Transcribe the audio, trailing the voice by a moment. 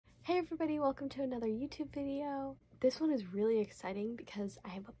Hey everybody, welcome to another YouTube video. This one is really exciting because I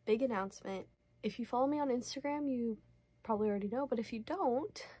have a big announcement. If you follow me on Instagram, you probably already know, but if you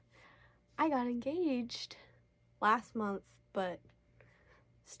don't, I got engaged last month, but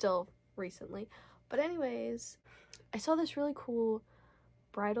still recently. But anyways, I saw this really cool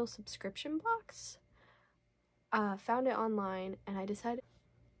bridal subscription box. Found it online and I decided,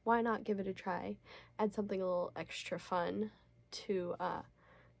 why not give it a try? Add something a little extra fun to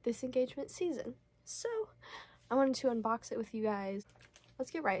this engagement season. So I wanted to unbox it with you guys.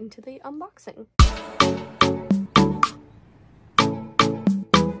 Let's get right into the unboxing.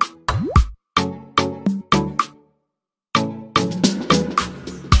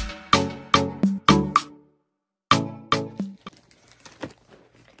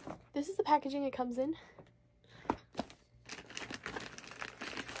 This is the packaging it comes in.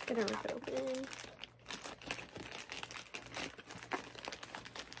 Gonna rip it open.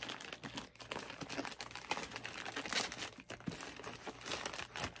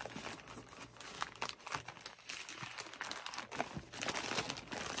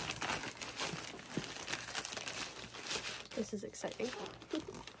 This is exciting.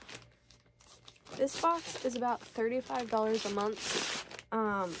 This box is about $35 a month,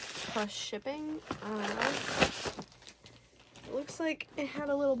 plus shipping. It looks like it had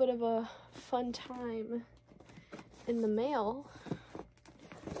a little bit of a fun time in the mail,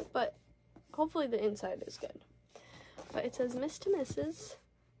 but hopefully the inside is good. But it says Miss to Mrs.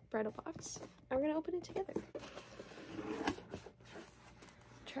 Bridal box, and we're gonna open it together.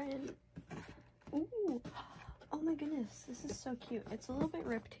 Try and, ooh. Oh my goodness, this is so cute. It's a little bit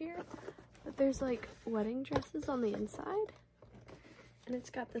ripped here, but there's like wedding dresses on the inside. And it's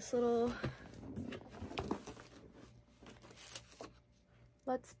got this little,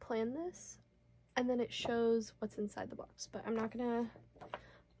 let's plan this. And then it shows what's inside the box. But I'm not gonna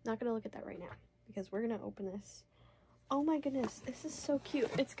look at that right now because we're gonna open this. Oh my goodness, this is so cute.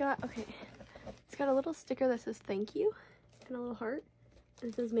 It's got a little sticker that says thank you and a little heart.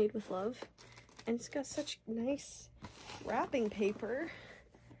 And it says made with love. And it's got such nice wrapping paper.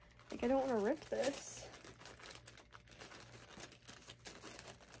 Like, I don't want to rip this.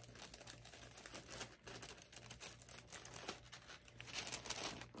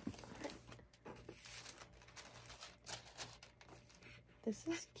 This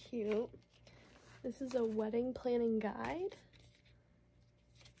is cute. This is a wedding planning guide.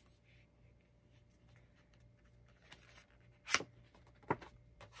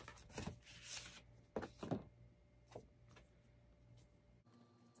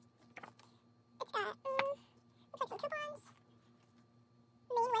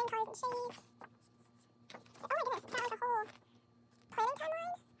 Shades. Oh my goodness, it's got like a whole planning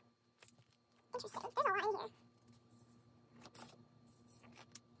timeline. Interesting. There's a lot in here.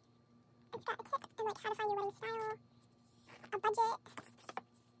 It's got a tip and like how to find your wedding style, a budget,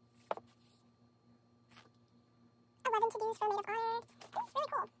 11 to-dos for a maid of honor. This is really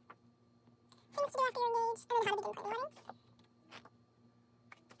cool. Things to do after you're engaged, and then how to begin planning weddings.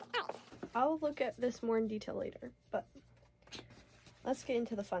 Alright. I'll look at this more in detail later, but let's get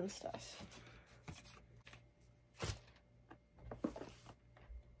into the fun stuff.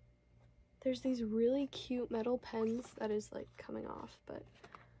 There's these really cute metal pens that is like coming off, but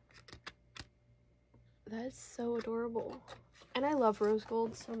that is so adorable. And I love rose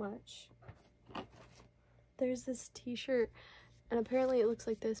gold so much. There's this t-shirt, and apparently it looks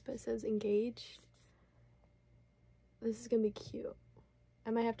like this, but it says engaged. This is gonna be cute. I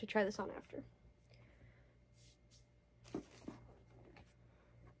might have to try this on after.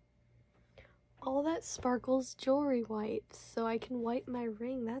 All that sparkles jewelry white, so I can wipe my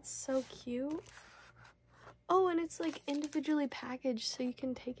ring. That's so cute. Oh, and it's like individually packaged so you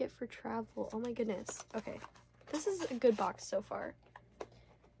can take it for travel. Oh my goodness. Okay, this is a good box so far.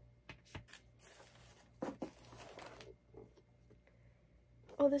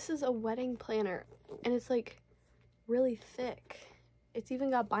 Oh, this is a wedding planner, and it's like really thick. It's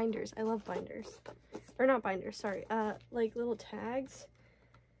even got binders. I love binders. Or not binders, sorry. Like little tags.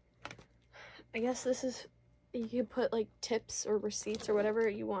 I guess this is, you can put like tips or receipts or whatever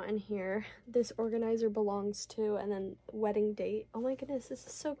you want in here. This organizer belongs to, and then wedding date. Oh my goodness, this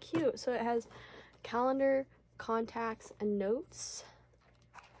is so cute. So it has calendar, contacts, and notes.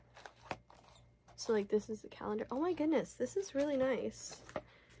 So like this is the calendar. Oh my goodness, this is really nice.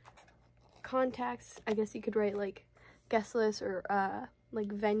 Contacts, I guess you could write like guest lists or like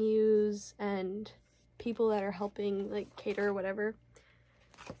venues and people that are helping like cater or whatever.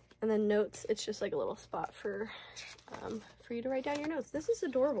 And then notes, it's just like a little spot for you to write down your notes. This is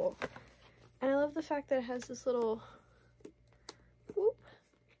adorable. And I love the fact that it has this little, whoop,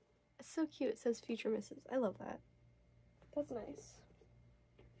 so cute. It says Future Misses. I love that. That's nice.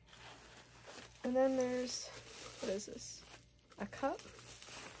 And then there's, what is this? A cup.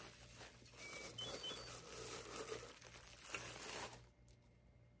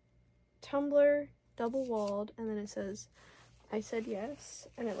 Tumbler, double walled, and then it says, I said yes,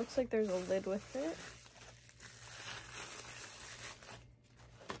 and it looks like there's a lid with it.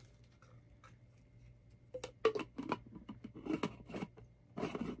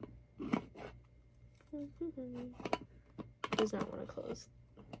 Does not want to close.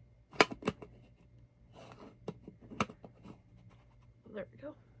 There we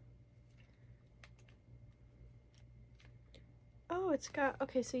go. Oh, it's got,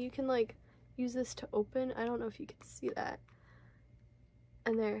 okay, so you can like use this to open. I don't know if you can see that.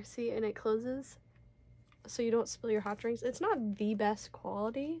 And there, see, and it closes so you don't spill your hot drinks. It's not the best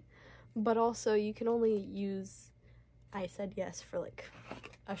quality, but also you can only use I said yes for like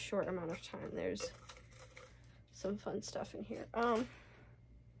a short amount of time. There's some fun stuff in here.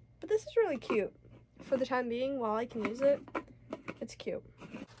 But this is really cute. For the time being, while I can use it, it's cute.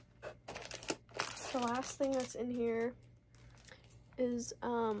 The last thing that's in here is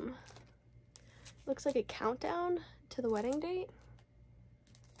looks like a countdown to the wedding date.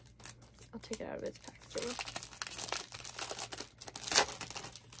 I'll take it out of its packaging.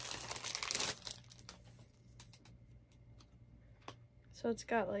 So it's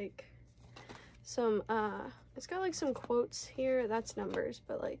got like some some quotes here. That's numbers,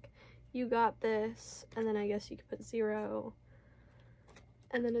 but like, you got this, and then I guess you could put 0.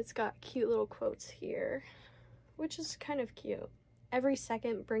 And then it's got cute little quotes here, which is kind of cute. Every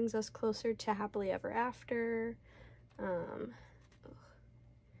second brings us closer to happily ever after. And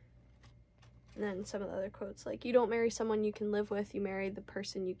then some of the other quotes, like, you don't marry someone you can live with, you marry the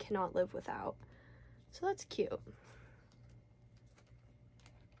person you cannot live without. So that's cute.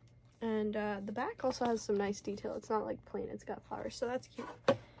 And the back also has some nice detail. It's not like plain, it's got flowers, so that's cute.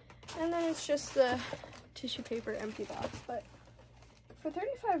 And then it's just the tissue paper empty box. But for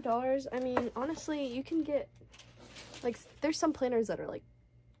 $35, I mean, honestly, you can get, like, there's some planners that are like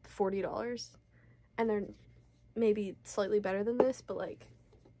 $40, and they're maybe slightly better than this, but like,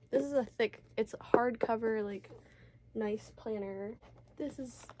 this is a thick, it's a hardcover, like, nice planner. This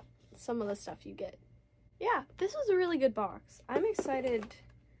is some of the stuff you get. Yeah, this was a really good box. I'm excited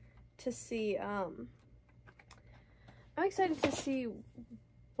to see,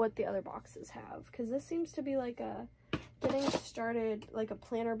 what the other boxes have, because this seems to be like a getting started, like a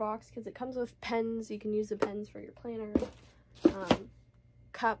planner box, because it comes with pens. You can use the pens for your planner.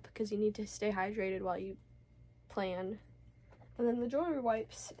 Cup, because you need to stay hydrated while you plan. And then the jewelry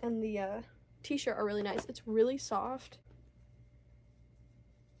wipes and the t-shirt are really nice. It's really soft.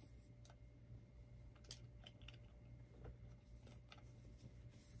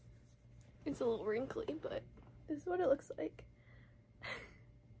 It's a little wrinkly, but this is what it looks like.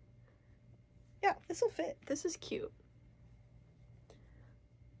 Yeah, this will fit. This is cute.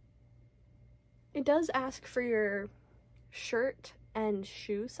 It does ask for your shirt and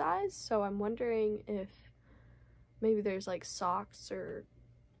shoe size, so I'm wondering if maybe there's like socks or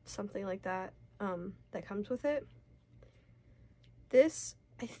something like that that comes with it. This,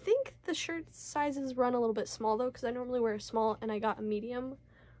 I think the shirt sizes run a little bit small though, because I normally wear a small and I got a medium,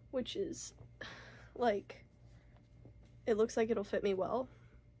 which is like, it looks like it'll fit me well.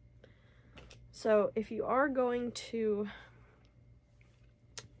 So if you are going to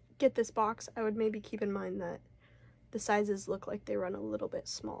get this box, I would maybe keep in mind that the sizes look like they run a little bit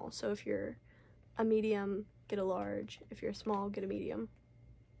small. So if you're a medium, get a large. If you're small, get a medium.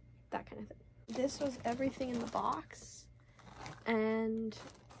 That kind of thing. This was everything in the box, and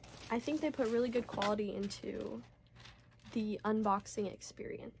I think they put really good quality into the unboxing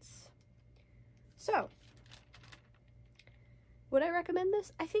experience. So, would I recommend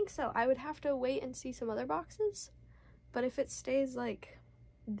this? I think so. I would have to wait and see some other boxes, but if it stays like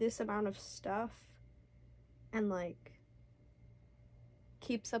this amount of stuff and like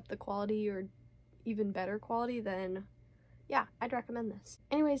keeps up the quality or even better quality, then yeah, I'd recommend this.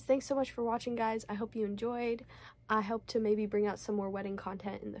 Anyways, thanks so much for watching, guys. I hope you enjoyed. I hope to maybe bring out some more wedding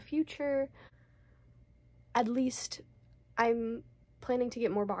content in the future. At least I'm planning to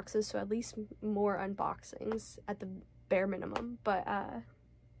get more boxes, so at least more unboxings at the bare minimum. But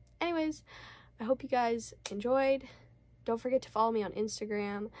anyways, I hope you guys enjoyed. Don't forget to follow me on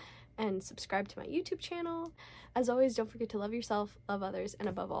Instagram and subscribe to my YouTube channel. As always, don't forget to love yourself, love others, and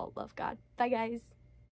above all, love God. Bye, guys.